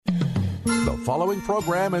The following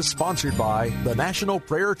program is sponsored by the National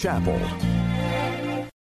Prayer Chapel.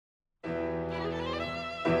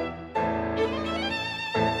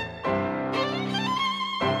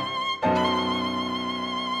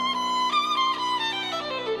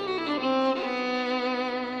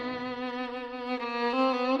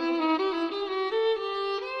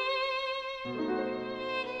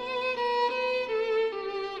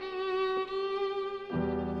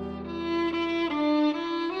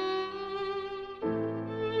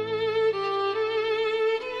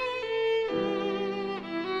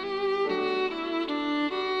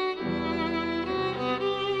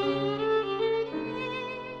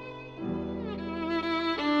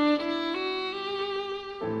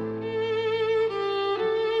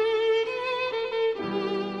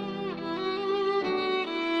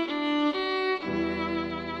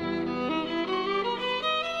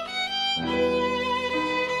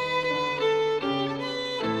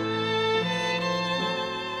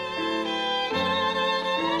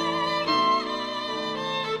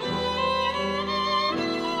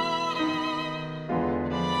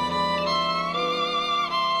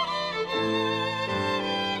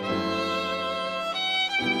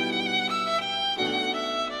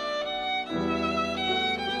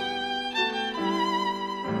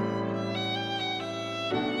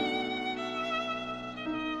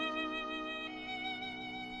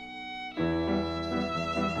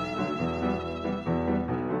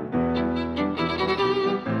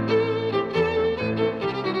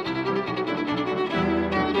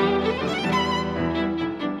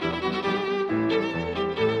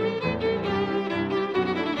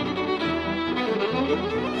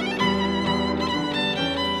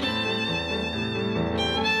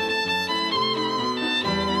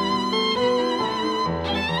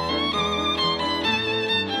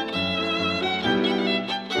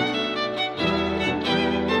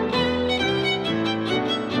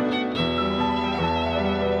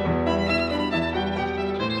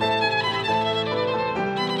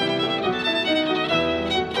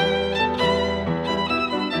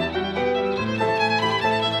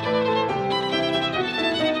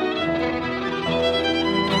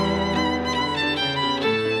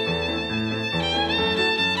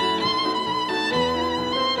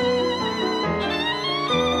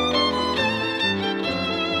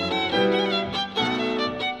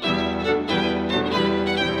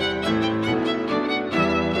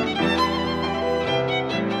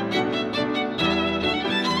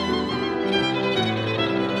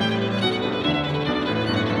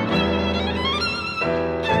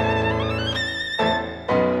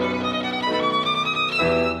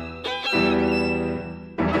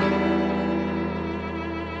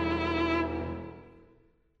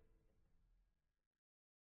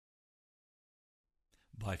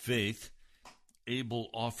 By faith, Abel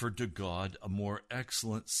offered to God a more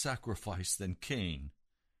excellent sacrifice than Cain,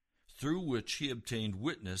 through which he obtained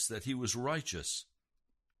witness that he was righteous,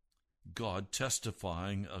 God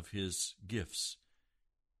testifying of his gifts,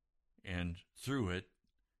 and through it,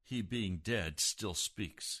 he being dead still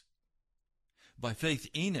speaks. By faith,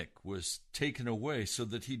 Enoch was taken away so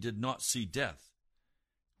that he did not see death,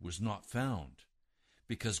 was not found,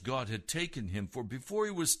 because God had taken him. For before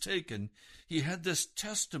he was taken, he had this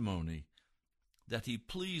testimony that he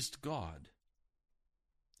pleased God.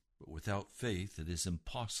 But without faith it is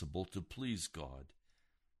impossible to please God.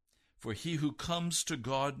 For he who comes to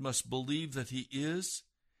God must believe that he is,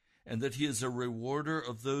 and that he is a rewarder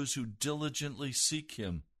of those who diligently seek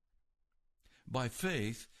him. By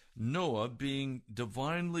faith, Noah, being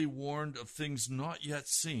divinely warned of things not yet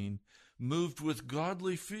seen, moved with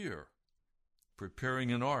godly fear,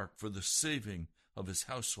 preparing an ark for the saving of his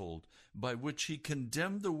household, by which he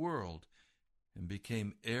condemned the world and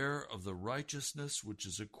became heir of the righteousness which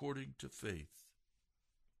is according to faith.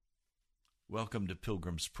 Welcome to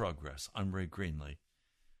Pilgrim's Progress. I'm Ray Greenley.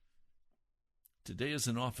 Today is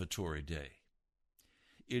an offertory day.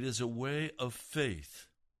 It is a way of faith.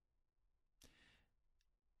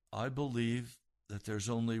 I believe that there's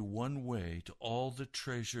only one way to all the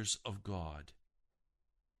treasures of God,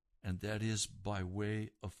 and that is by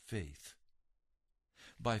way of faith.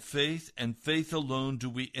 By faith and faith alone do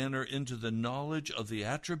we enter into the knowledge of the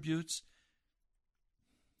attributes,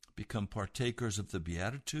 become partakers of the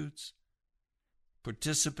Beatitudes,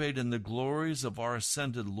 participate in the glories of our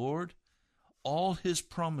ascended Lord. All his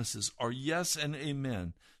promises are yes and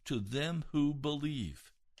amen to them who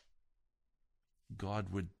believe. God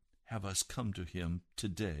would have us come to him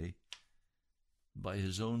today by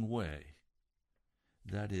his own way.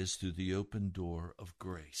 That is through the open door of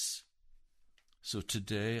grace. So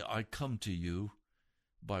today I come to you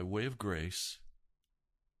by way of grace,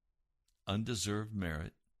 undeserved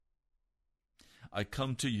merit. I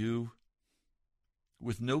come to you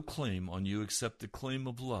with no claim on you except the claim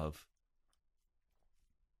of love.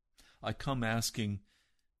 I come asking,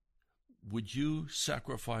 would you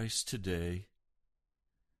sacrifice today?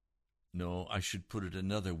 No, I should put it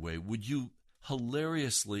another way. Would you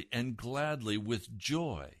hilariously and gladly, with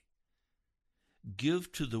joy,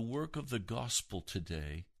 give to the work of the gospel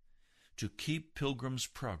today to keep Pilgrim's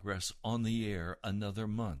Progress on the air another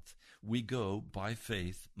month? We go by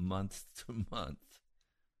faith month to month.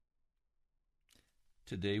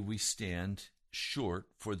 Today we stand short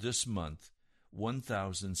for this month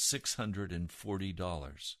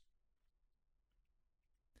 $1,640.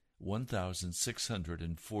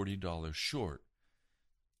 $1,640 short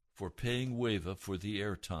for paying WAVA for the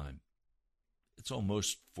airtime. It's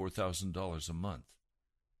almost $4,000 a month.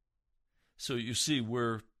 So you see,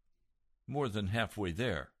 we're more than halfway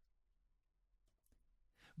there.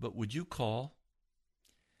 But would you call?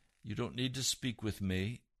 You don't need to speak with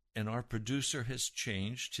me. And our producer has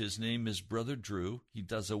changed. His name is Brother Drew. He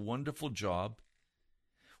does a wonderful job.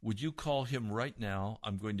 Would you call him right now?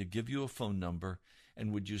 I'm going to give you a phone number.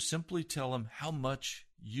 And would you simply tell him how much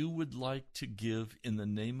you would like to give in the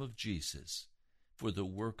name of Jesus for the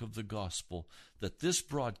work of the gospel, that this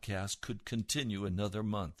broadcast could continue another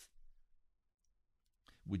month?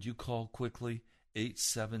 Would you call quickly?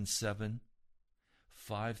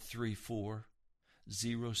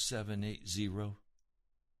 877-534-0780.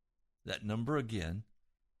 That number again,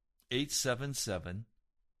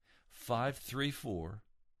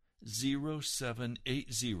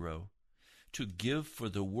 877-534-0780, to give for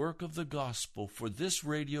the work of the gospel for this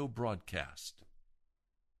radio broadcast.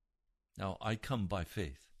 Now, I come by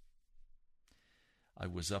faith. I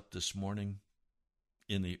was up this morning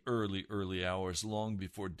in the early hours, long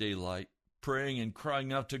before daylight, praying and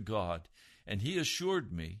crying out to God, and He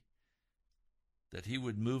assured me that He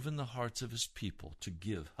would move in the hearts of His people to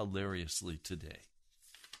give hilariously today.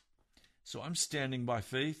 So I'm standing by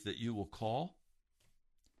faith that you will call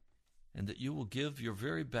and that you will give your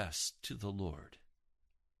very best to the Lord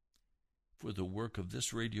for the work of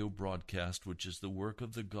this radio broadcast, which is the work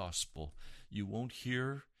of the gospel. You won't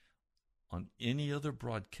hear on any other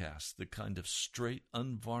broadcast the kind of straight,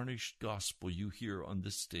 unvarnished gospel you hear on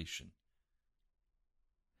this station.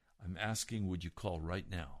 I'm asking, would you call right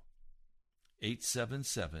now?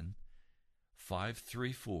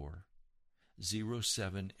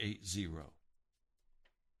 877-534-0780.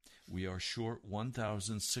 We are short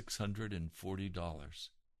 $1,640.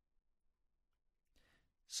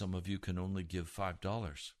 Some of you can only give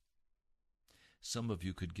 $5. Some of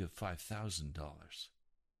you could give $5,000.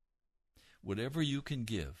 Whatever you can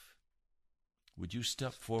give, would you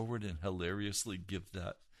step forward and hilariously give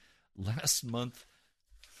that? Last month,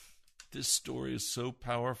 this story is so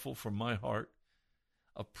powerful from my heart.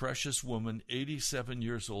 A precious woman, 87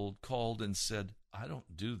 years old, called and said, I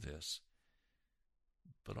don't do this,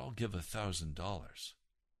 but I'll give $1,000.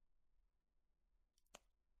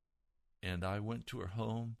 And I went to her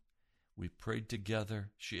home. We prayed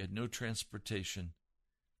together. She had no transportation.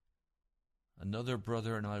 Another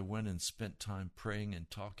brother and I went and spent time praying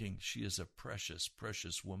and talking. She is a precious,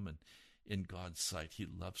 precious woman in God's sight. He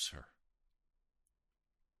loves her.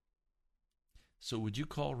 So would you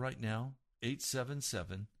call right now?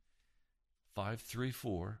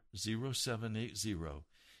 877-534-0780.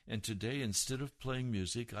 And today, instead of playing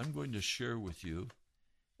music, I'm going to share with you,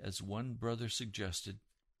 as one brother suggested,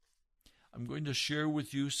 I'm going to share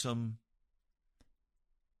with you some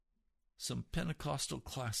Pentecostal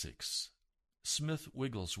classics. Smith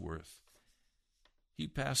Wigglesworth. He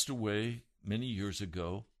passed away many years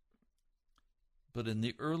ago, but in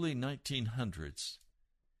the early 1900s,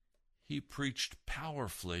 he preached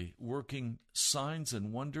powerfully, working signs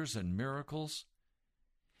and wonders and miracles.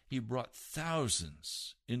 He brought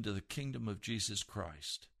thousands into the kingdom of Jesus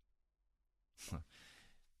Christ.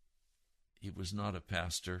 He was not a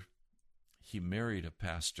pastor. He married a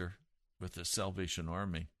pastor with the Salvation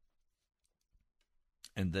Army.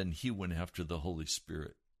 And then he went after the Holy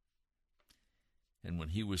Spirit. And when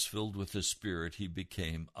he was filled with the Spirit, he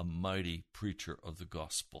became a mighty preacher of the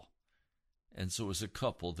gospel. And so as a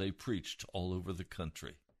couple, they preached all over the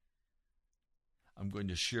country. I'm going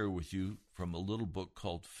to share with you from a little book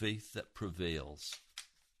called Faith That Prevails.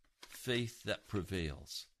 Faith That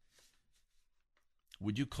Prevails.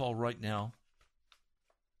 Would you call right now?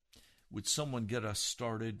 Would someone get us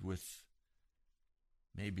started with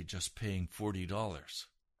maybe just paying $40?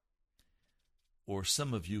 Or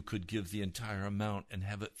some of you could give the entire amount and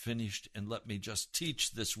have it finished and let me just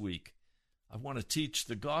teach this week. I want to teach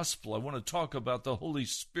the gospel. I want to talk about the Holy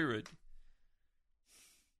Spirit.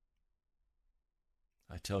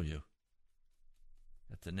 I tell you,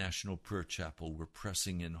 at the National Prayer Chapel, we're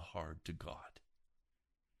pressing in hard to God.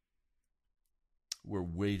 We're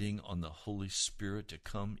waiting on the Holy Spirit to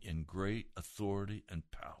come in great authority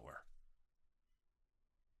and power.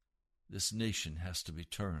 This nation has to be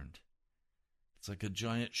turned. It's like a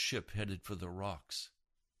giant ship headed for the rocks.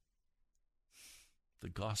 The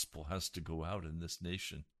gospel has to go out in this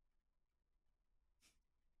nation.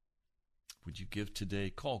 Would you give today?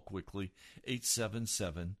 Call quickly,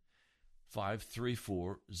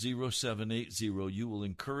 877-534-0780. You will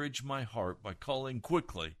encourage my heart by calling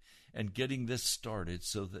quickly and getting this started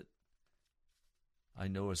so that I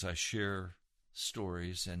know as I share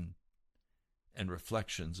stories and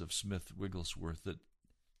reflections of Smith Wigglesworth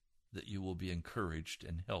that you will be encouraged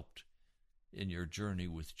and helped in your journey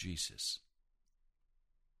with Jesus.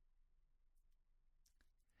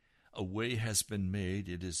 A way has been made.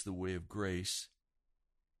 It is the way of grace.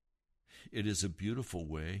 It is a beautiful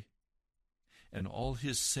way, and all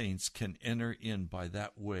his saints can enter in by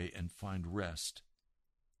that way and find rest.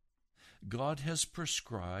 God has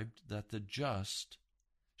prescribed that the just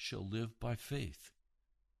shall live by faith.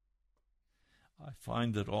 I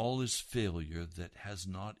find that all is failure that has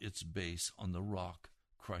not its base on the rock,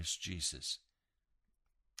 Christ Jesus.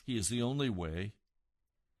 He is the only way,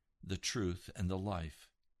 the truth, and the life.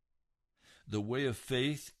 The way of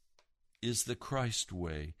faith is the Christ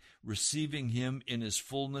way, receiving him in his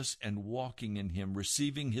fullness and walking in him,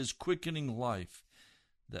 receiving his quickening life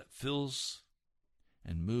that fills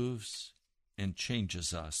and moves and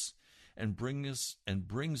changes us and brings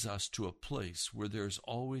us to a place where there's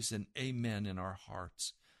always an amen in our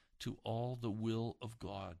hearts to all the will of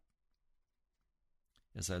God.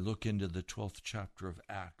 As I look into the 12th chapter of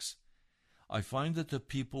Acts, I find that the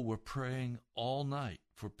people were praying all night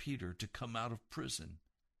for Peter to come out of prison.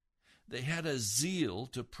 They had a zeal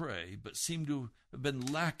to pray, but seemed to have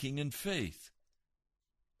been lacking in faith.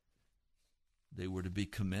 They were to be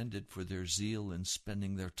commended for their zeal in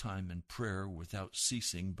spending their time in prayer without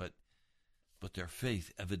ceasing, but their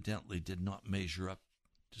faith evidently did not measure up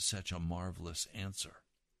to such a marvelous answer.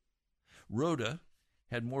 Rhoda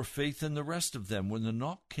had more faith than the rest of them. When the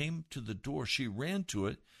knock came to the door, she ran to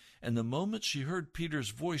it, and the moment she heard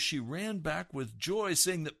Peter's voice, she ran back with joy,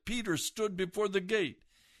 saying that Peter stood before the gate.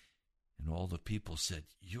 And all the people said,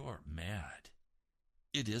 "You're mad.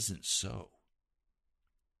 It isn't so."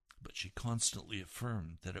 But she constantly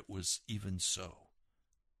affirmed that it was even so.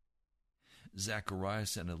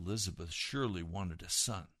 Zacharias and Elizabeth surely wanted a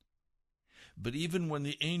son. But even when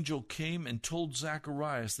the angel came and told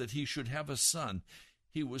Zacharias that he should have a son,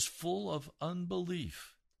 he was full of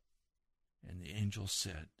unbelief. And the angel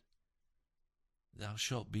said, "Thou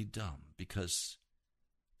shalt be dumb, because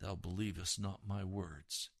thou believest not my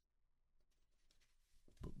words."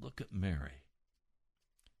 But look at Mary.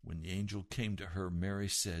 When the angel came to her, Mary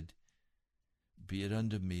said, "Be it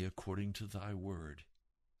unto me according to thy word."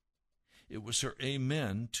 It was her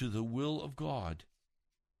amen to the will of God.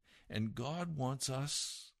 And God wants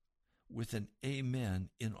us with an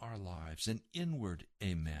amen in our lives, an inward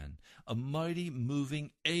amen, a mighty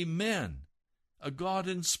moving amen, a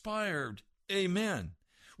God-inspired amen,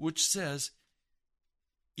 which says,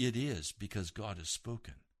 it is because God has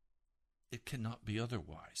spoken. It cannot be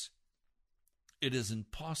otherwise. It is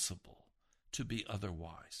impossible to be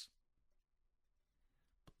otherwise.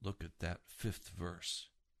 But look at that 5th verse.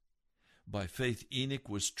 By faith Enoch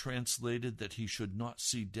was translated that he should not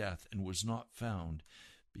see death, and was not found,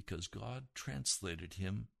 because God translated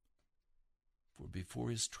him. For before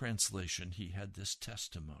his translation he had this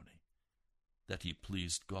testimony, that he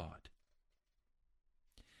pleased God.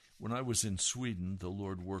 When I was in Sweden, the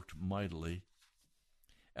Lord worked mightily.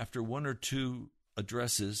 After 1 or 2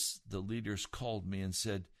 addresses, the leaders called me and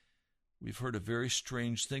said, "We've heard a very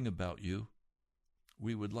strange thing about you.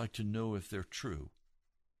 We would like to know if they're true.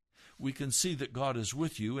 We can see that God is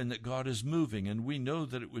with you and that God is moving, and we know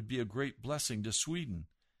that it would be a great blessing to Sweden."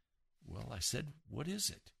 Well, I said, "What is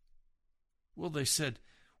it?" Well, they said,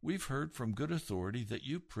 "We've heard from good authority that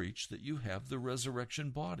you preach that you have the resurrection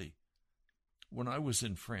body." When I was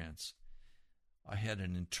in France, I had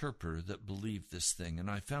an interpreter that believed this thing, and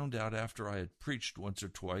I found out after I had preached once or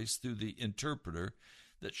twice through the interpreter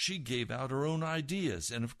that she gave out her own ideas,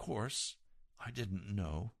 and of course, I didn't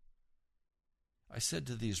know. I said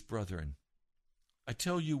to these brethren, "I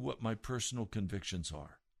tell you what my personal convictions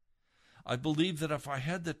are. I believe that if I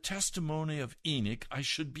had the testimony of Enoch, I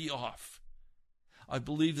should be off. I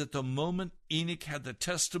believe that the moment Enoch had the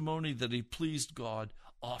testimony that he pleased God,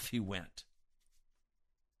 off he went."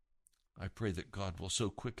 I pray that God will so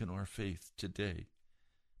quicken our faith today,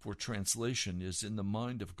 for translation is in the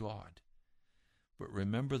mind of God. But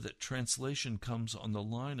remember that translation comes on the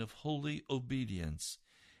line of holy obedience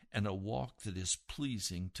and a walk that is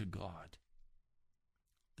pleasing to God.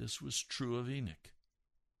 This was true of Enoch.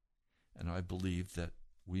 And I believe that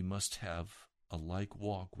we must have a like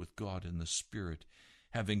walk with God in the Spirit,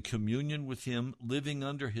 having communion with Him, living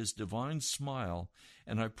under His divine smile.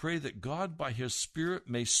 And I pray that God by His Spirit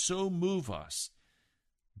may so move us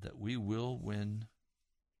that we will, when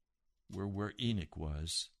we're where Enoch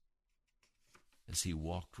was, as he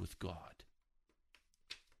walked with God.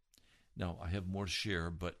 Now, I have more to share,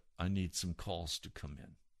 but I need some calls to come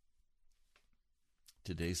in.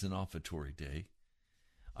 Today's an offertory day.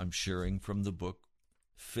 I'm sharing from the book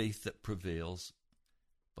Faith That Prevails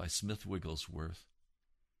by Smith Wigglesworth.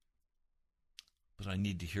 But I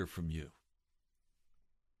need to hear from you.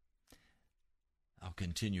 I'll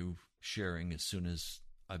continue sharing as soon as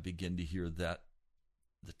I begin to hear that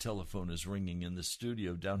the telephone is ringing in the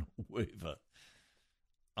studio down in Wava.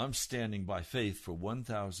 I'm standing by faith for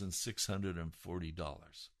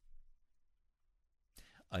 $1,640.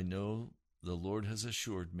 I know the Lord has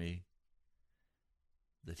assured me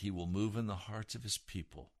that He will move in the hearts of His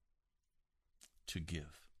people to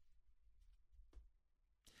give.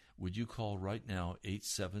 Would you call right now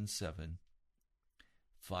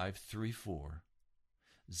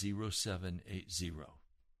 877-534-0780?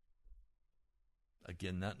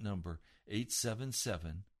 Again, that number,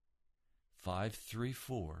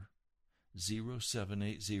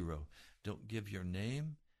 877-534-0780. Don't give your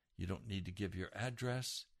name. You don't need to give your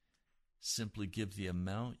address. Simply give the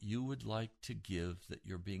amount you would like to give that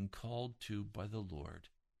you're being called to by the Lord.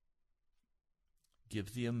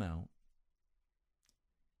 Give the amount,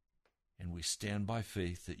 and we stand by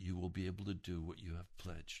faith that you will be able to do what you have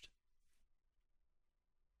pledged.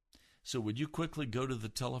 So would you quickly go to the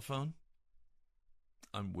telephone?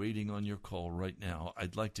 I'm waiting on your call right now.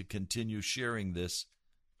 I'd like to continue sharing this,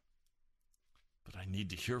 but I need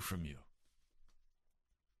to hear from you.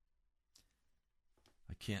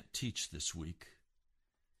 I can't teach this week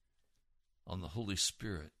on the Holy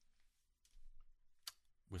Spirit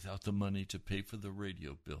without the money to pay for the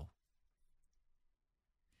radio bill.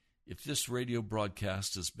 If this radio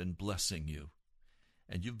broadcast has been blessing you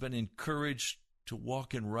and you've been encouraged to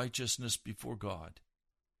walk in righteousness before God,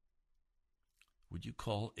 would you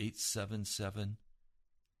call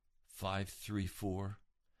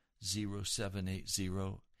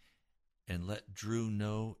 877-534-0780 and let Drew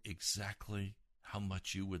know exactly how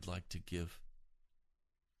much you would like to give?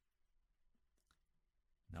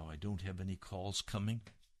 Now, I don't have any calls coming.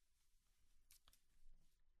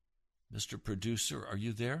 Mr. Producer, are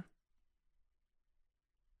you there?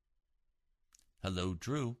 Hello,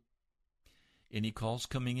 Drew. Any calls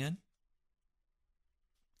coming in?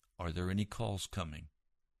 Are there any calls coming?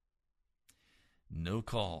 No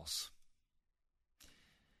calls.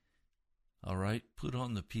 All right, put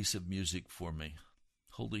on the piece of music for me.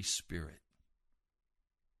 Holy Spirit.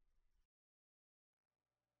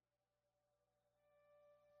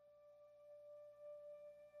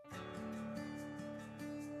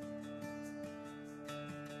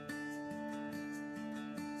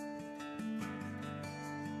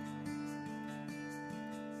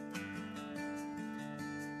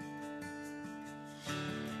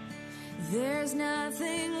 There's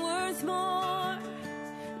nothing worth more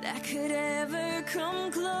that could ever come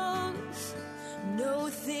close.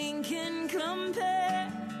 Nothing can compare.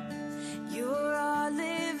 You're our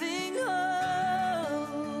living hope.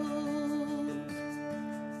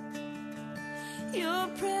 Your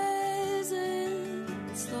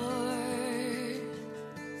presence, Lord.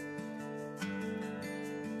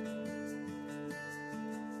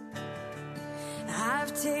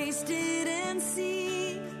 I've tasted and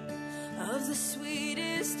seen of the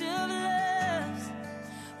sweetest of loves,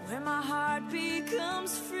 where my heart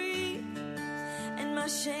becomes free and my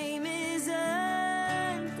shame is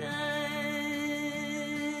undone.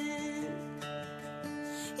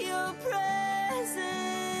 Your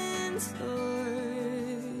presence,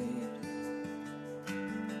 Lord.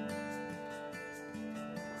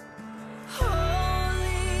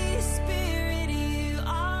 Holy Spirit, you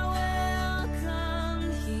are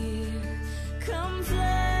welcome here. Come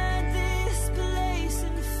flood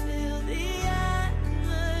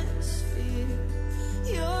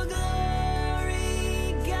your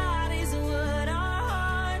glory, God, is what our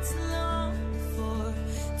hearts long for,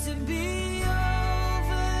 to be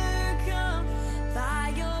overcome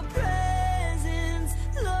by your presence.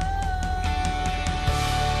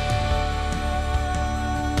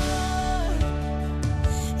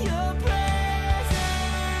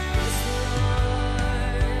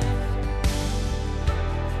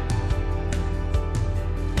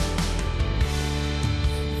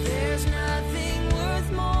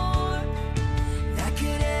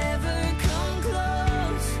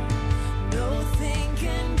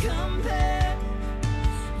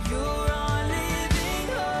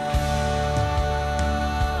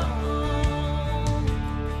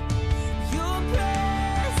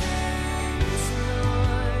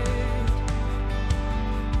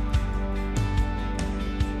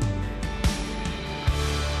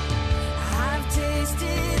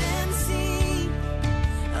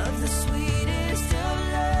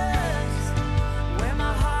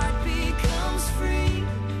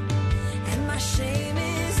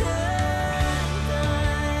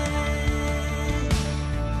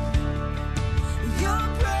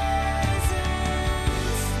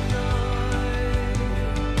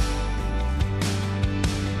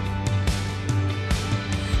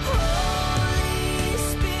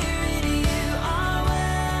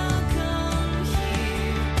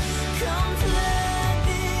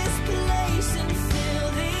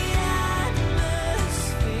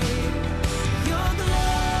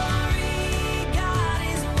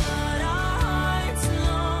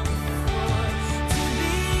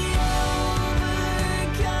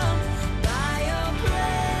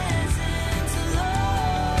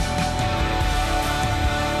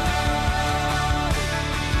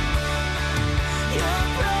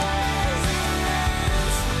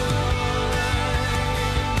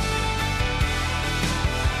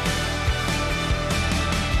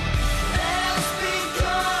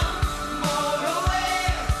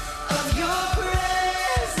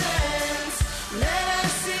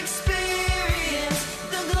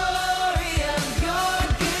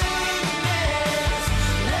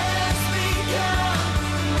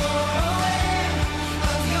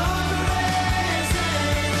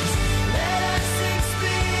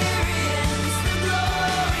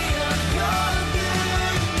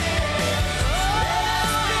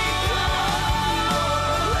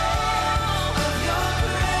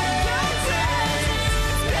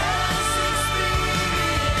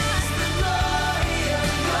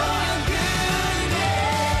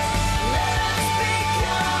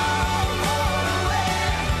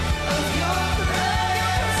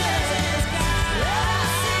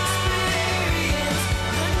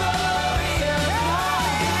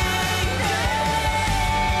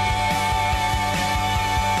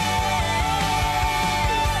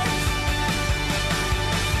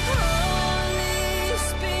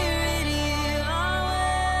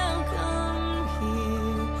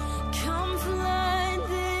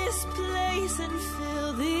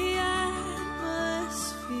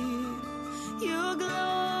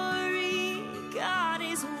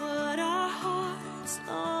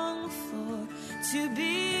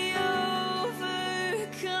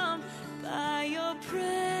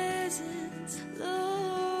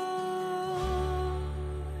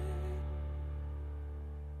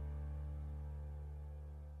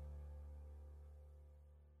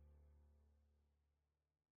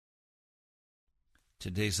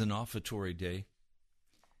 Today's an offertory day.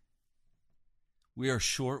 We are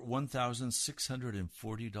short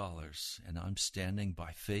 $1,640, and I'm standing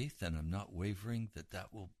by faith, and I'm not wavering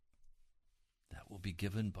that will be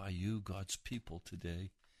given by you, God's people, today.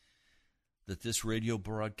 That this radio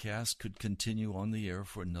broadcast could continue on the air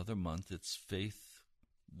for another month. It's faith,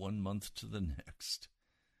 1 month to the next.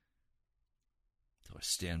 So I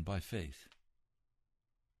stand by faith.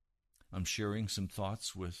 I'm sharing some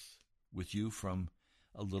thoughts with you from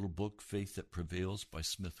a little book, Faith That Prevails by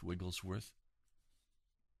Smith Wigglesworth.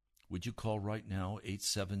 Would you call right now,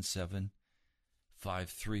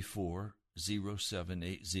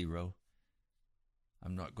 877-534-0780.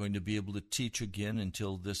 I'm not going to be able to teach again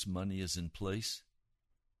until this money is in place,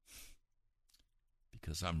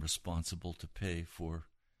 because I'm responsible to pay for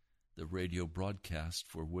the radio broadcast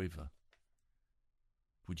for WAVA.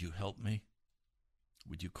 Would you help me?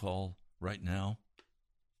 Would you call right now,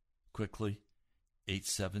 quickly,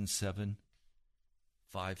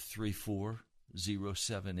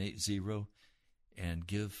 877-534-0780, and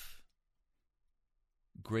give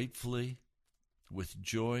gratefully, with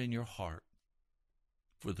joy in your heart,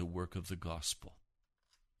 for the work of the gospel.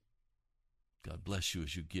 God bless you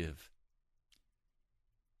as you give.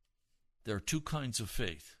 There are two kinds of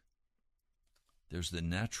faith. There's the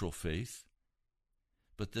natural faith,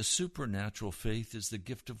 but the supernatural faith is the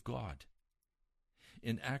gift of God.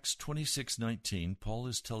 In Acts 26:19, Paul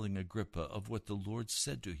is telling Agrippa of what the Lord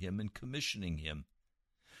said to him in commissioning him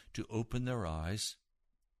to open their eyes,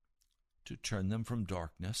 to turn them from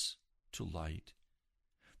darkness to light,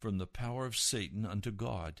 from the power of Satan unto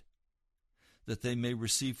God, that they may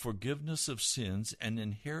receive forgiveness of sins and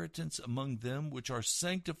inheritance among them which are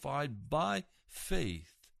sanctified by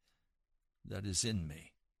faith that is in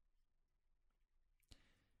me.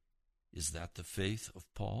 Is that the faith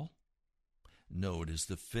of Paul? No, it is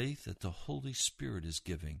the faith that the Holy Spirit is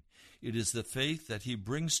giving. It is the faith that He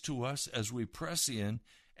brings to us as we press in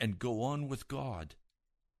and go on with God.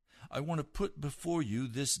 I want to put before you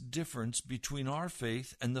this difference between our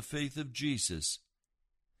faith and the faith of Jesus.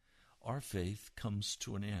 Our faith comes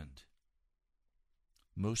to an end.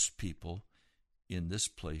 Most people in this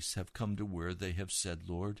place have come to where they have said,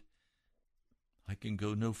 Lord, I can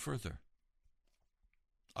go no further.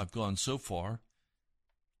 I've gone so far,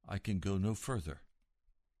 I can go no further.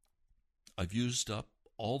 I've used up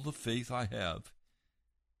all the faith I have,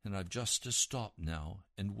 and I've just to stop now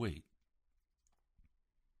and wait.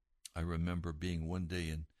 I remember being one day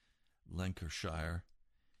in Lancashire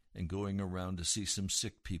and going around to see some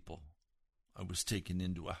sick people. I was taken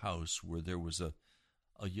into a house where there was a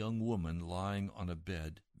young woman lying on a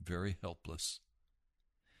bed, very helpless.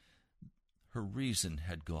 Her reason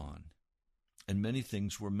had gone, and many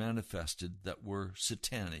things were manifested that were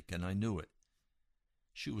satanic, and I knew it.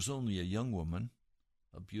 She was only a young woman,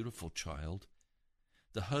 a beautiful child.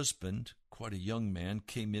 The husband, quite a young man,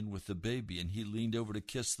 came in with the baby, and he leaned over to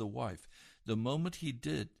kiss the wife. The moment he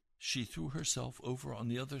did, she threw herself over on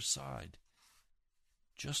the other side,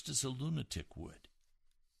 just as a lunatic would.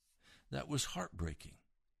 That was heartbreaking.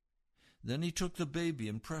 Then he took the baby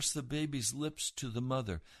and pressed the baby's lips to the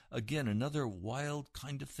mother. Again, another wild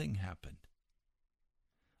kind of thing happened.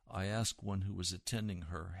 I asked one who was attending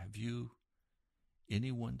her, have you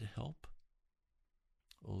anyone to help?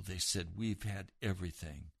 Oh, they said, we've had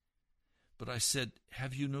everything. But I said,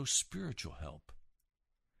 have you no spiritual help?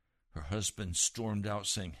 Her husband stormed out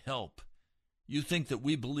saying, help? You think that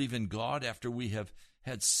we believe in God after we have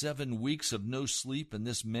had 7 weeks of no sleep in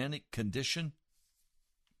this manic condition?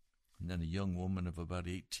 And then a young woman of about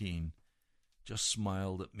 18 just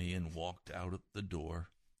smiled at me and walked out at the door.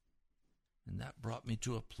 And that brought me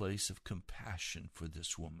to a place of compassion for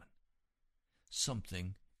this woman.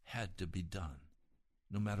 Something had to be done,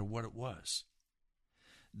 no matter what it was.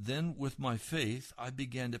 Then, with my faith, I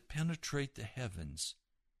began to penetrate the heavens.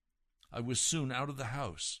 I was soon out of the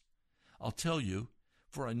house. I'll tell you,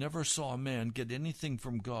 for I never saw a man get anything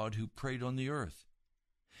from God who prayed on the earth.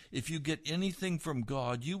 If you get anything from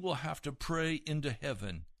God, you will have to pray into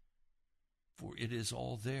heaven, for it is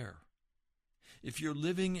all there. If you're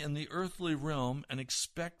living in the earthly realm and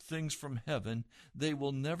expect things from heaven, they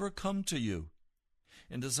will never come to you.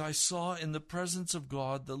 And as I saw in the presence of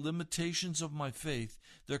God the limitations of my faith,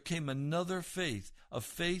 there came another faith, a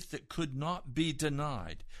faith that could not be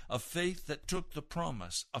denied, a faith that took the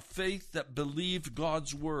promise, a faith that believed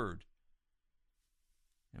God's word.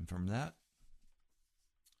 And from that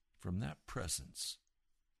presence,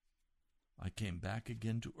 I came back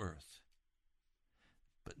again to earth,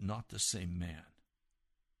 but not the same man.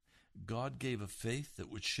 God gave a faith that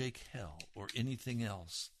would shake hell or anything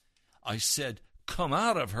else. I said, come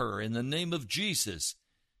out of her in the name of Jesus.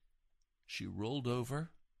 She rolled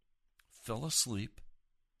over, fell asleep,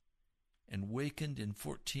 and wakened in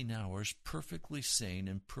 14 hours, perfectly sane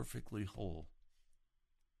and perfectly whole.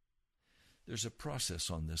 There's a process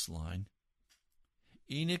on this line.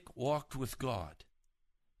 Enoch walked with God.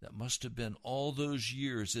 That must have been all those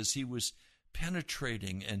years as he was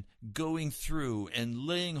penetrating and going through and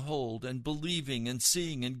laying hold and believing and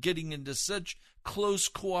seeing and getting into such close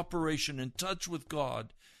cooperation and touch with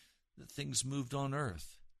God that things moved on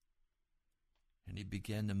earth. And he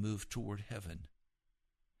began to move toward heaven.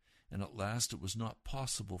 And at last it was not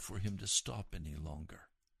possible for him to stop any longer.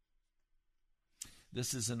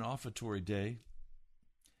 This is an offertory day.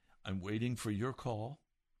 I'm waiting for your call.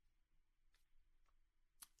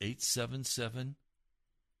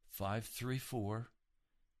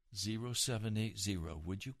 877-534-0780.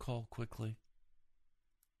 Would you call quickly?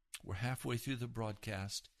 We're halfway through the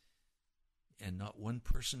broadcast, and not one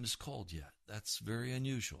person has called yet. That's very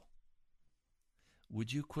unusual.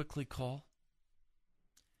 Would you quickly call?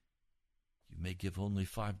 You may give only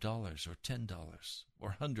 $5 or $10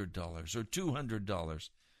 or $100 or $200.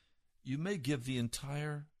 You may give the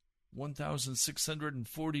entire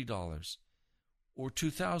 $1,640 or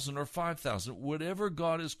 $2,000 or $5,000. Whatever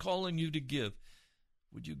God is calling you to give,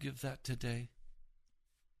 would you give that today?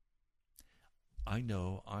 I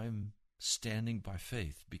know I'm standing by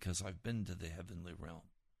faith because I've been to the heavenly realm.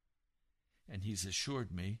 And He's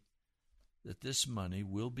assured me that this money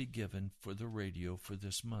will be given for the radio for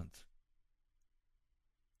this month.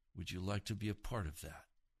 Would you like to be a part of that?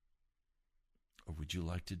 Or would you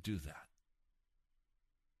like to do that?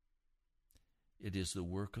 It is the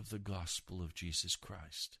work of the gospel of Jesus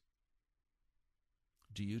Christ.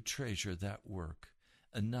 Do you treasure that work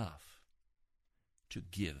enough to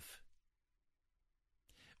give?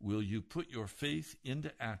 Will you put your faith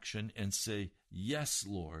into action and say, yes,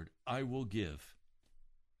 Lord, I will give.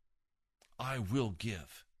 I will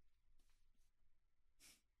give.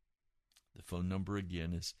 The phone number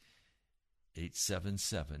again is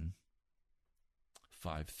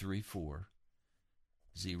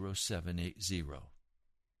 877-534-0780.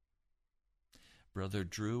 Brother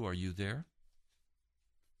Drew, are you there?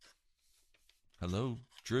 Hello,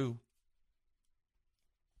 Drew.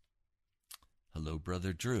 Hello,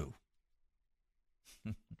 Brother Drew.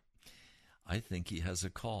 I think he has a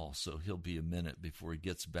call, so he'll be a minute before he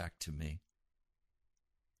gets back to me.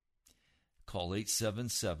 Call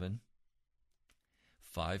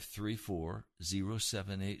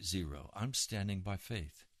 877-534-0780. I'm standing by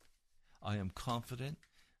faith. I am confident.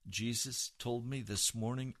 Jesus told me this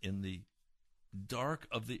morning in the dark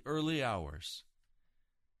of the early hours,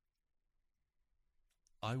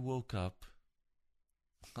 I woke up.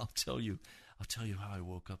 I'll tell you how I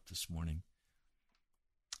woke up this morning.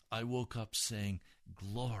 I woke up saying,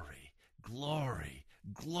 glory, glory,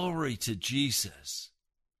 glory to Jesus.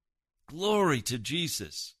 Glory to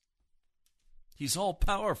Jesus. He's all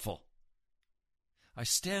powerful. I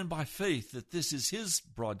stand by faith that this is His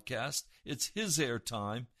broadcast, it's His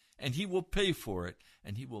airtime, and He will pay for it,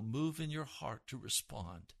 and He will move in your heart to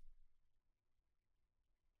respond.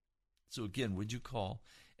 So again, would you call?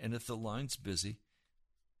 And if the line's busy,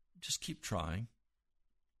 just keep trying.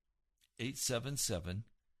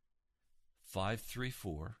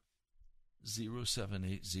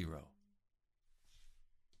 877-534-0780.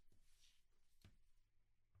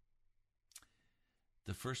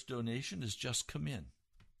 The first donation has just come in.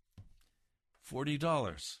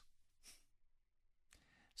 $40.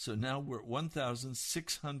 So now we're at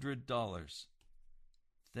 $1,600.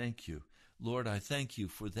 Thank you. Lord, I thank you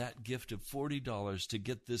for that gift of $40 to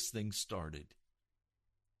get this thing started.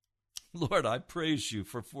 Lord, I praise you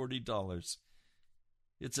for $40.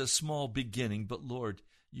 It's a small beginning, but Lord,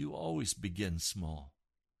 you always begin small.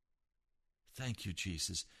 Thank you,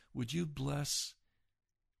 Jesus. Would you bless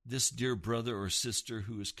this dear brother or sister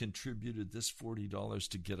who has contributed this $40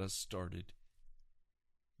 to get us started?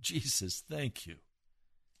 Jesus, thank you.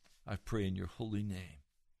 I pray in your holy name.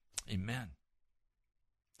 Amen.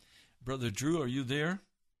 Brother Drew, are you there?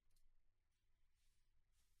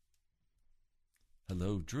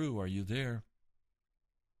 Hello, Drew, are you there?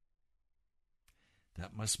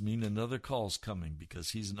 That must mean another call's coming because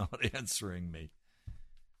he's not answering me.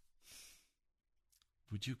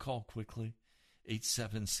 Would you call quickly?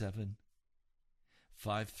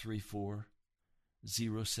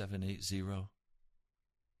 877-534-0780.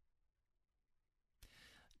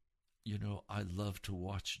 You know, I love to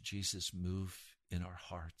watch Jesus move in our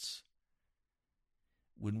hearts.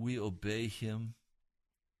 When we obey Him,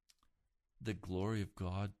 the glory of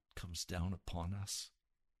God comes down upon us.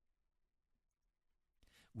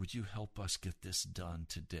 Would you help us get this done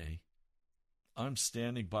today? I'm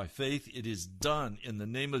standing by faith. It is done in the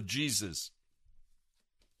name of Jesus.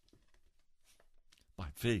 By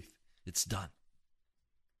faith, it's done.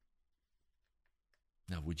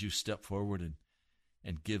 Now, would you step forward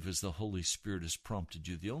and give as the Holy Spirit has prompted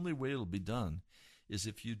you? The only way it'll be done is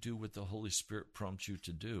if you do what the Holy Spirit prompts you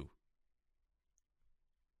to do.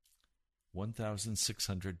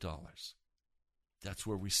 $1,600. That's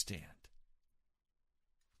where we stand.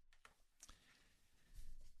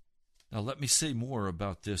 Now, let me say more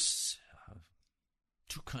about this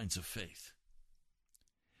two kinds of faith.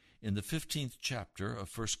 In the 15th chapter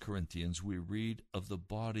of 1 Corinthians, we read of the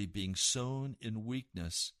body being sown in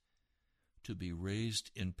weakness to be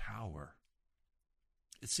raised in power.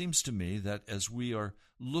 It seems to me that as we are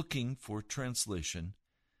looking for translation,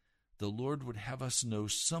 the Lord would have us know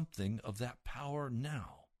something of that power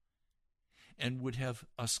now and would have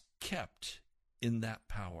us kept in that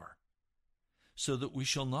power so that we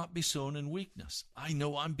shall not be sown in weakness. I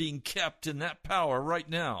know I'm being kept in that power right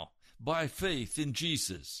now by faith in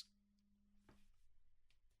Jesus.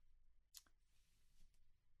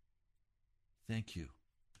 Thank you.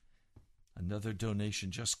 Another donation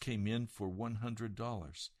just came in for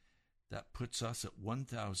 $100. That puts us at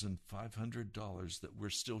 $1,500 that we're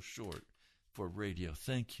still short for radio.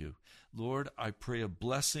 Thank you. Lord, I pray a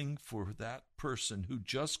blessing for that person who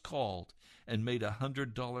just called and made a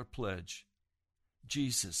 $100 pledge.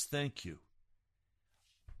 Jesus, thank you.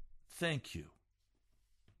 Thank you.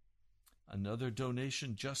 Another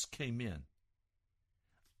donation just came in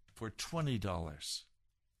for $20.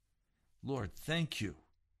 Lord, thank you.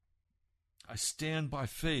 I stand by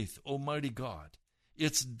faith, Almighty God.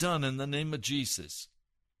 It's done in the name of Jesus.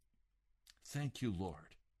 Thank you,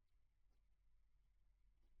 Lord.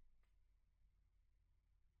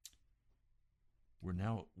 We're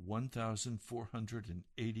now at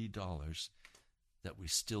 $1,480 that we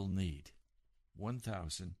still need.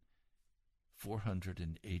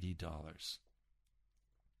 $1,480.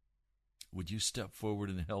 Would you step forward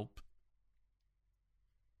and help?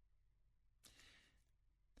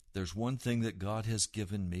 There's one thing that God has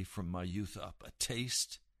given me from my youth up, a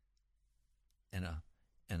taste and a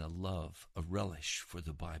love, a relish for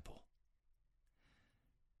the Bible.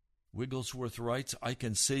 Wigglesworth writes, I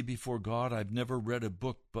can say before God I've never read a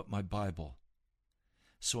book but my Bible,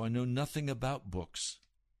 so I know nothing about books.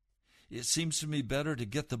 It seems to me better to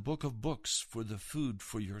get the book of books for the food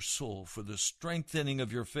for your soul, for the strengthening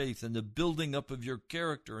of your faith and the building up of your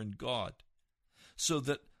character in God, so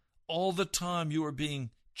that all the time you are being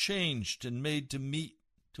changed and made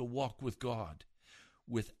to walk with God.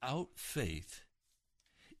 Without faith,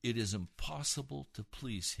 it is impossible to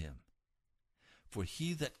please him. For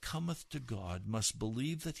he that cometh to God must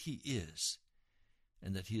believe that he is,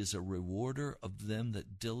 and that he is a rewarder of them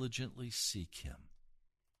that diligently seek him.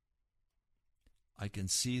 I can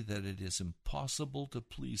see that it is impossible to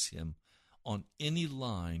please him on any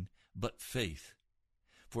line but faith.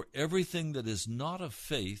 For everything that is not of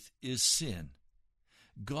faith is sin.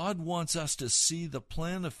 God wants us to see the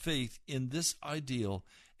plan of faith in this ideal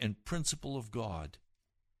and principle of God.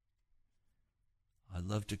 I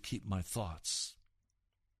love to keep my thoughts.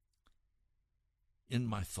 In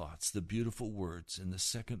my thoughts, the beautiful words in the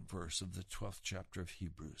 2nd verse of the 12th chapter of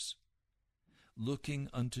Hebrews. Looking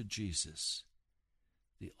unto Jesus,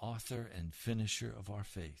 the author and finisher of our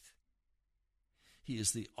faith. He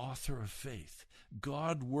is the author of faith.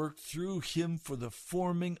 God worked through him for the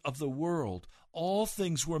forming of the world. All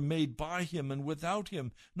things were made by him, and without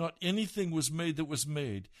him not anything was made that was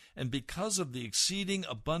made. And because of the exceeding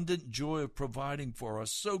abundant joy of providing for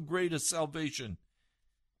us so great a salvation,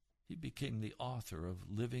 he became the author of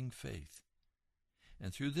living faith.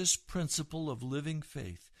 And through this principle of living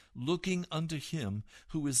faith, looking unto him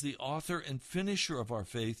who is the author and finisher of our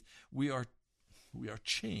faith, we are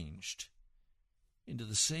changed into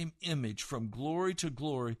the same image from glory to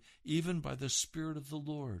glory, even by the Spirit of the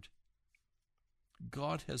Lord.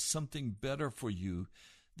 God has something better for you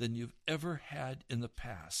than you've ever had in the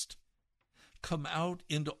past. Come out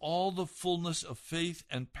into all the fullness of faith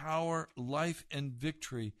and power, life and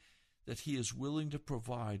victory that he is willing to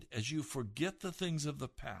provide as you forget the things of the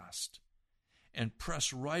past and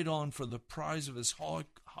press right on for the prize of his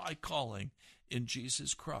high calling in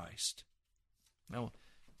Jesus Christ. Now,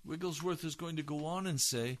 Wigglesworth is going to go on and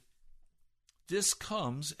say, this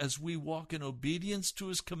comes as we walk in obedience to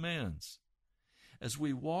his commands. As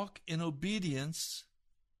we walk in obedience,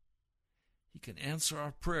 he can answer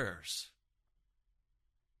our prayers.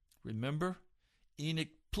 Remember, Enoch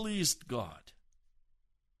pleased God,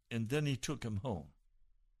 and then he took him home.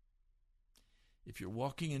 If you're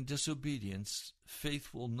walking in disobedience,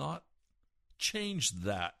 faith will not change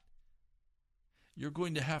that. You're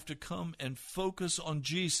going to have to come and focus on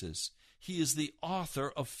Jesus. He is the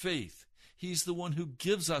author of faith. He's the one who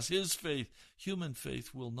gives us his faith. Human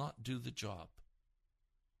faith will not do the job.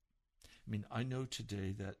 I mean, I know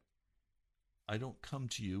today that I don't come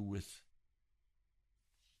to you with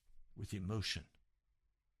emotion.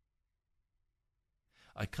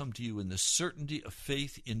 I come to you in the certainty of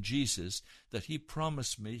faith in Jesus, that he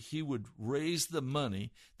promised me he would raise the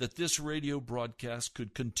money that this radio broadcast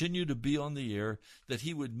could continue to be on the air, that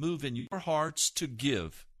he would move in your hearts to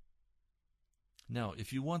give. Now,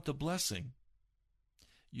 if you want the blessing,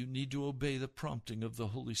 you need to obey the prompting of the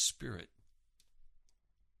Holy Spirit.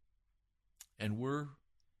 And we're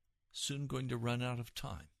soon going to run out of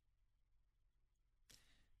time.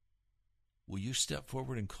 Will you step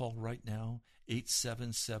forward and call right now?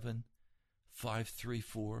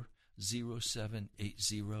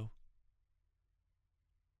 877-534-0780.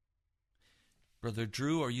 Brother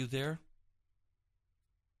Drew, are you there?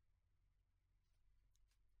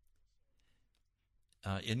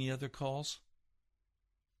 Any other calls?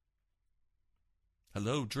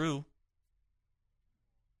 Hello, Drew.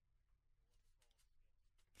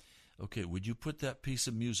 Okay, would you put that piece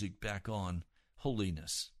of music back on,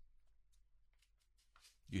 Holiness?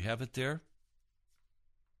 You have it there?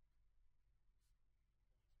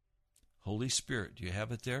 Holy Spirit, do you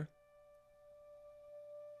have it there?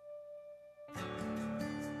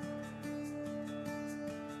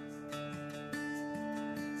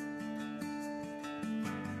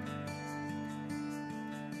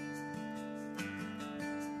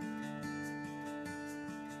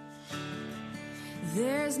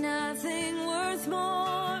 There's nothing worth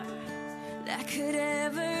more that could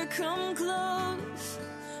ever come close.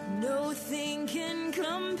 Nothing can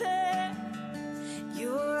compare.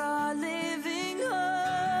 You're our living hope.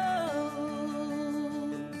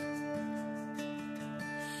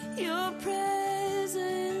 Your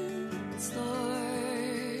presence,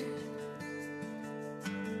 Lord.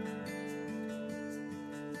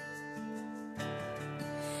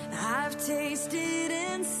 I've tasted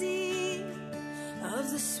and seen of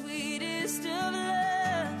the sweetest of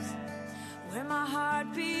loves, where my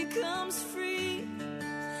heart becomes free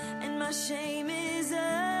and my shame is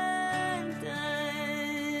undone.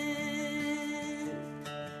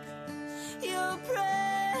 Your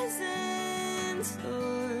presence,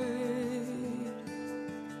 Lord.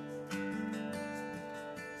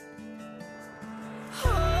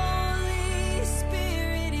 Holy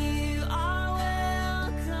Spirit, you are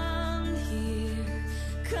welcome here.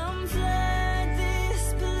 Come flood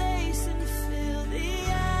this place and fill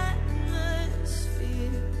the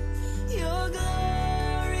atmosphere. Your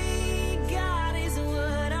glory, God, is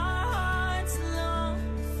what our hearts long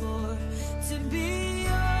for. To be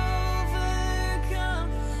overcome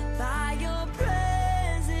by your presence.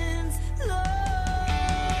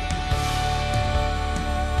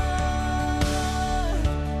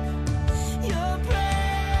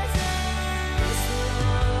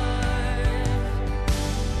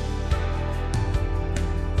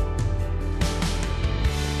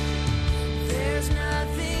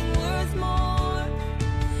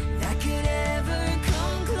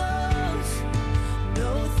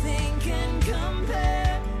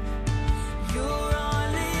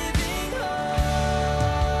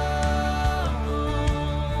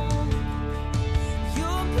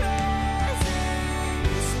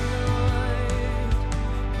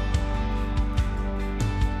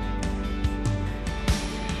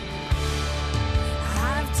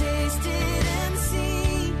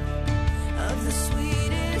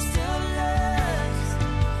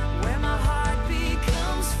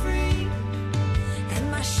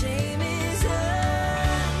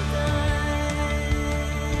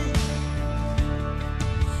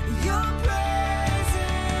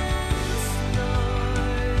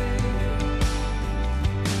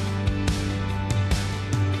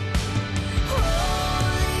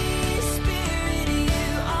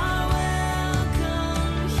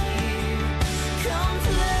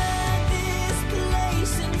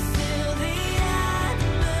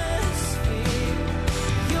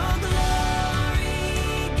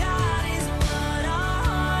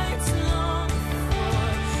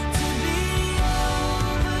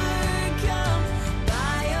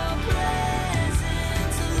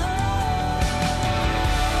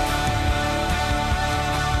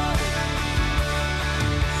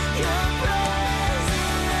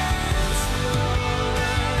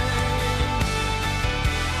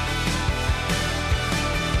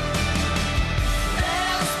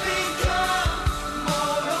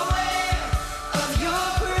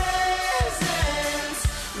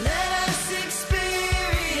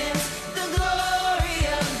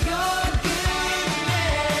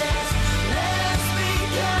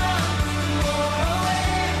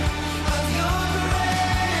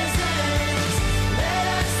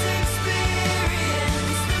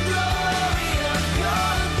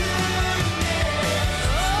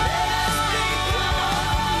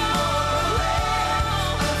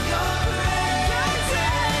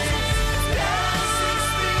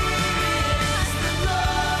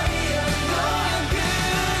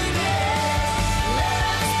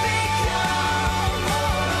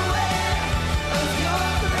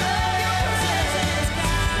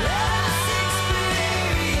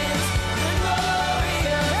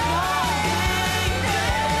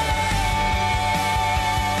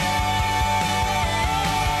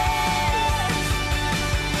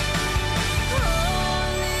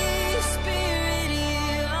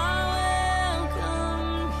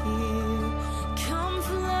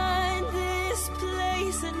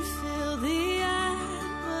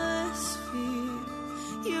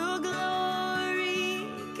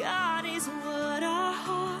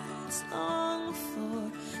 just long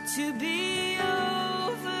for, to be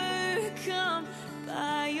overcome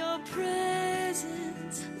by your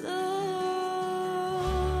presence, Lord.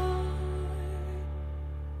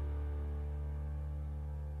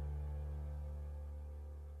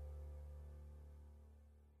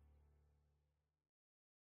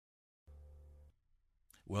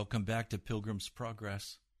 Welcome back to Pilgrim's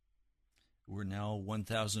Progress. We're now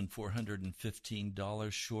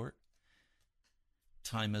 $1,415 short.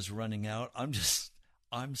 Time is running out.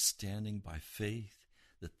 I'm standing by faith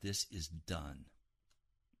that this is done.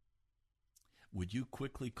 Would you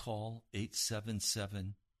quickly call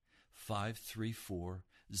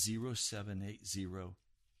 877-534-0780?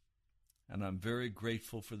 And I'm very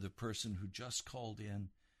grateful for the person who just called in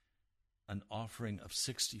an offering of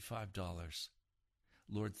 $65.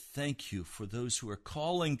 Lord, thank you for those who are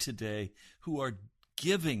calling today, who are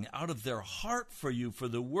giving out of their heart for you, for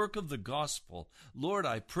the work of the gospel. Lord,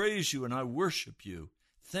 I praise you and I worship you.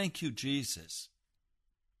 Thank you, Jesus.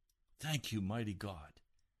 Thank you, mighty God.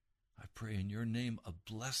 I pray in your name a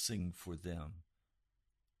blessing for them.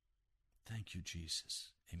 Thank you,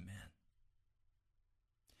 Jesus. Amen.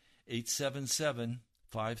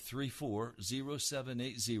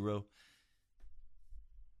 877-534-0780.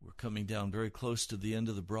 We're coming down very close to the end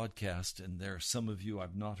of the broadcast, and there are some of you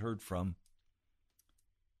I've not heard from.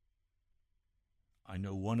 I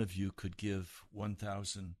know one of you could give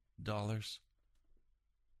 $1,000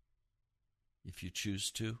 if you choose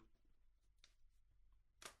to,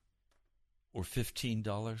 or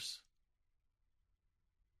 $15,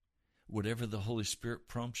 whatever the Holy Spirit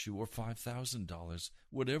prompts you, or $5,000,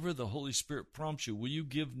 whatever the Holy Spirit prompts you. Will you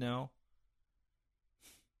give now?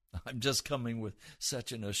 I'm just coming with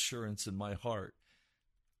such an assurance in my heart.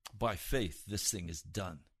 By faith, this thing is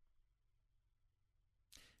done.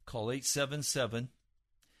 Call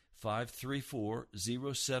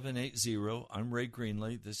 877-534-0780. I'm Ray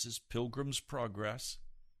Greenley. This is Pilgrim's Progress.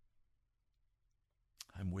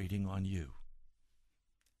 I'm waiting on you.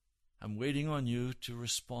 I'm waiting on you to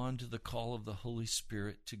respond to the call of the Holy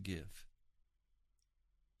Spirit to give.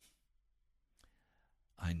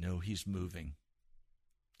 I know He's moving.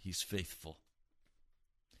 He's faithful.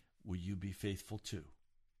 Will you be faithful too?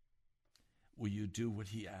 Will you do what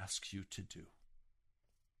He asks you to do?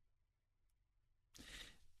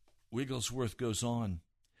 Wigglesworth goes on,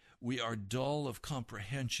 we are dull of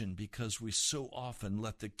comprehension because we so often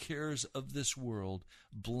let the cares of this world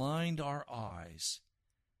blind our eyes.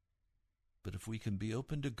 But if we can be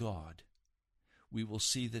open to God, we will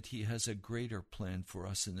see that He has a greater plan for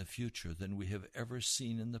us in the future than we have ever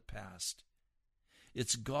seen in the past.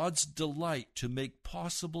 It's God's delight to make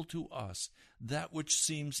possible to us that which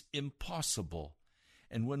seems impossible.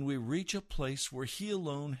 And when we reach a place where He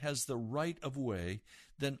alone has the right of way,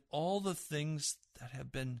 then all the things that have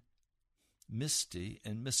been misty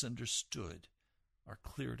and misunderstood are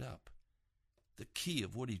cleared up. The key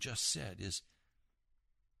of what he just said is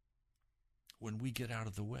when we get out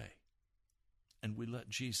of the way and we let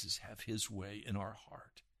Jesus have His way in our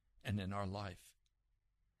heart and in our life.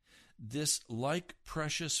 This like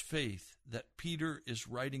precious faith that Peter is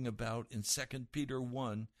writing about in 2 Peter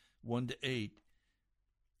 1:1-8,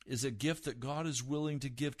 is a gift that God is willing to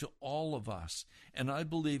give to all of us. And I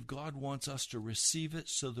believe God wants us to receive it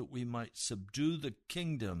so that we might subdue the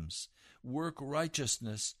kingdoms, work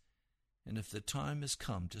righteousness, and if the time has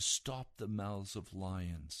come, to stop the mouths of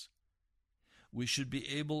lions. We should be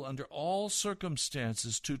able under all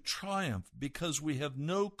circumstances to triumph because we have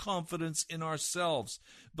no confidence in ourselves,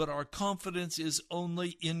 but our confidence is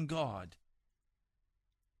only in God.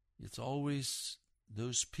 It's always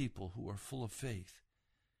those people who are full of faith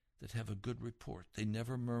that have a good report. They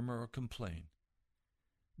never murmur or complain.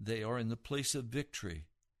 They are in the place of victory.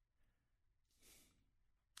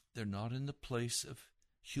 They're not in the place of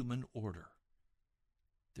human order.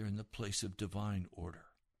 They're in the place of divine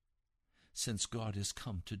order, since God has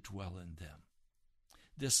come to dwell in them.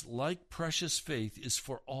 This like precious faith is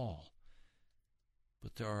for all,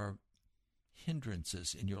 but there are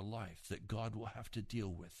hindrances in your life that God will have to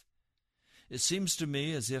deal with. It seems to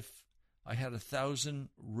me as if I had 1,000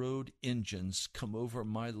 road engines come over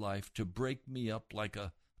my life to break me up like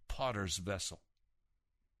a potter's vessel.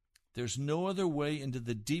 There's no other way into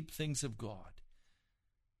the deep things of God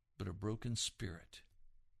but a broken spirit.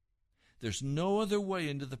 There's no other way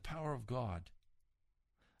into the power of God.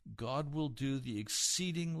 God will do the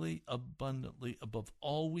exceedingly abundantly above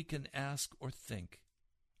all we can ask or think,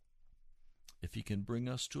 if He can bring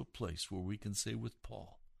us to a place where we can say with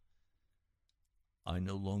Paul, I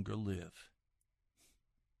no longer live,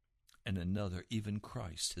 and another, even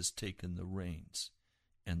Christ, has taken the reins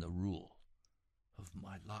and the rule of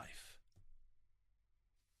my life.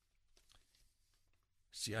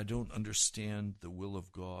 See, I don't understand the will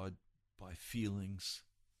of God by feelings.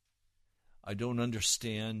 I don't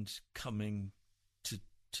understand coming to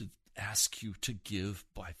ask you to give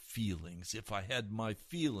by feelings. If I had my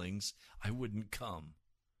feelings, I wouldn't come.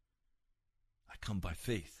 I come by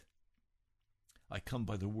faith. I come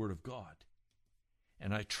by the Word of God.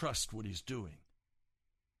 And I trust what He's doing.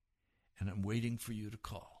 And I'm waiting for you to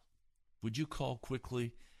call. Would you call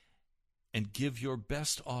quickly and give your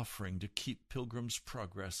best offering to keep Pilgrim's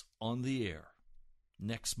Progress on the air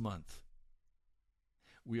next month?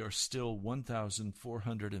 We are still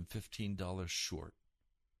 $1,415 short.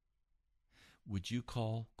 Would you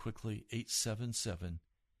call quickly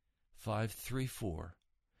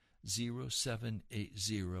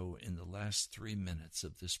 877-534-0780 in the last 3 minutes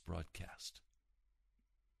of this broadcast?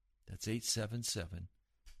 That's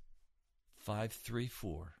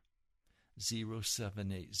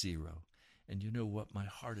 877-534-0780. And you know what? My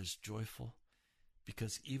heart is joyful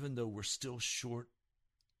because even though we're still short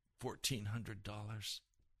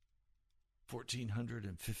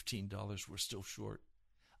 $1,415, we're still short.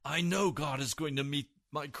 I know God is going to meet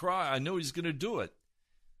my cry. I know He's going to do it.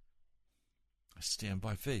 I stand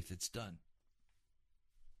by faith. It's done.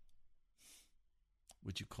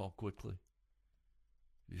 Would you call quickly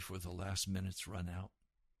before the last minutes run out?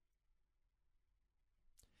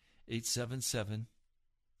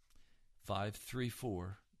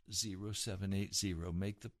 877-534-0780.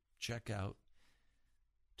 Make the check out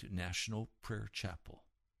to National Prayer Chapel.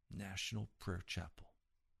 National Prayer Chapel.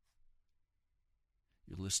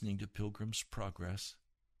 You're listening to Pilgrim's Progress.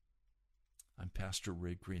 I'm Pastor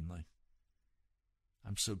Ray Greenley.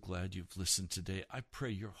 I'm so glad you've listened today. I pray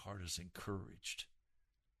your heart is encouraged,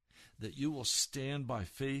 that you will stand by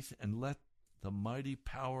faith and let the mighty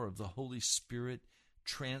power of the Holy Spirit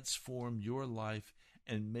transform your life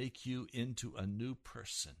and make you into a new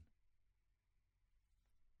person.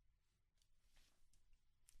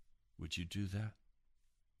 Would you do that?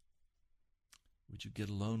 Would you get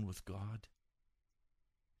alone with God?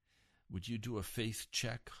 Would you do a faith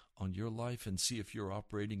check on your life and see if you're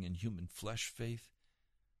operating in human flesh faith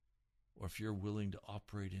or if you're willing to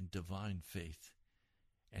operate in divine faith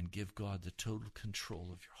and give God the total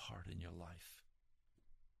control of your heart and your life?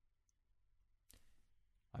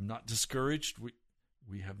 I'm not discouraged. We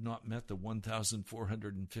have not met the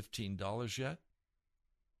 $1,415 yet.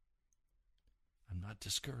 I'm not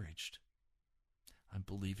discouraged. I'm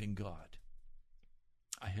believing God.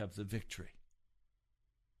 I have the victory.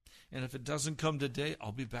 And if it doesn't come today,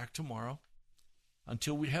 I'll be back tomorrow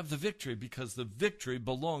until we have the victory, because the victory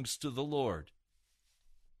belongs to the Lord.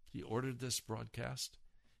 He ordered this broadcast.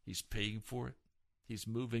 He's paying for it. He's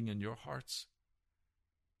moving in your hearts.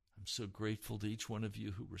 I'm so grateful to each one of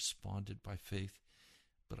you who responded by faith,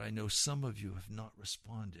 but I know some of you have not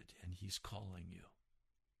responded, and He's calling you.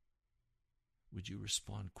 Would you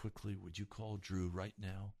respond quickly? Would you call Drew right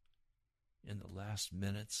now in the last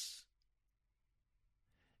minutes?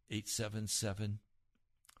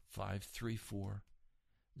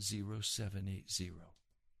 877-534-0780.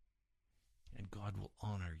 And God will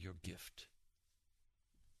honor your gift.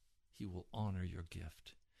 He will honor your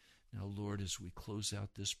gift. Now, Lord, as we close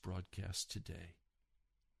out this broadcast today,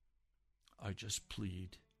 I just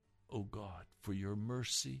plead, oh God, for your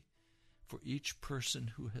mercy for each person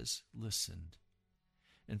who has listened,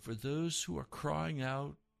 and for those who are crying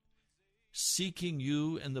out, seeking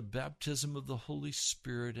you and the baptism of the Holy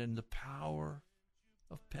Spirit and the power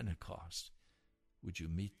of Pentecost. Would you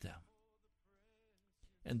meet them?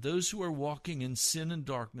 And those who are walking in sin and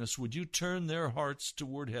darkness, would you turn their hearts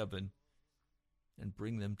toward heaven and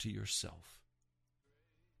bring them to yourself?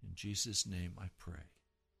 In Jesus' name I pray.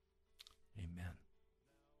 Amen.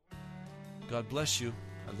 God bless you.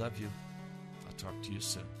 I love you. I'll talk to you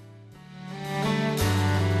soon.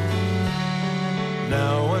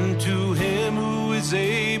 Now unto Him who is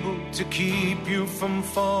able to keep you from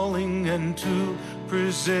falling and to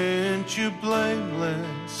present you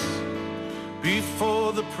blameless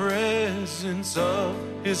before the presence of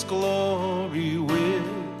His glory with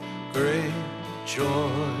great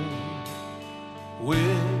joy,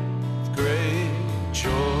 with great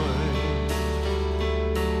joy.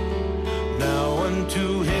 Now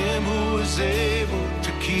unto Him who is able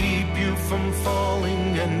to keep you from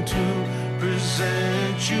falling and to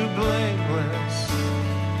present you blameless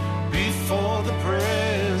before the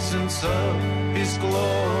presence of His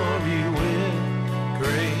glory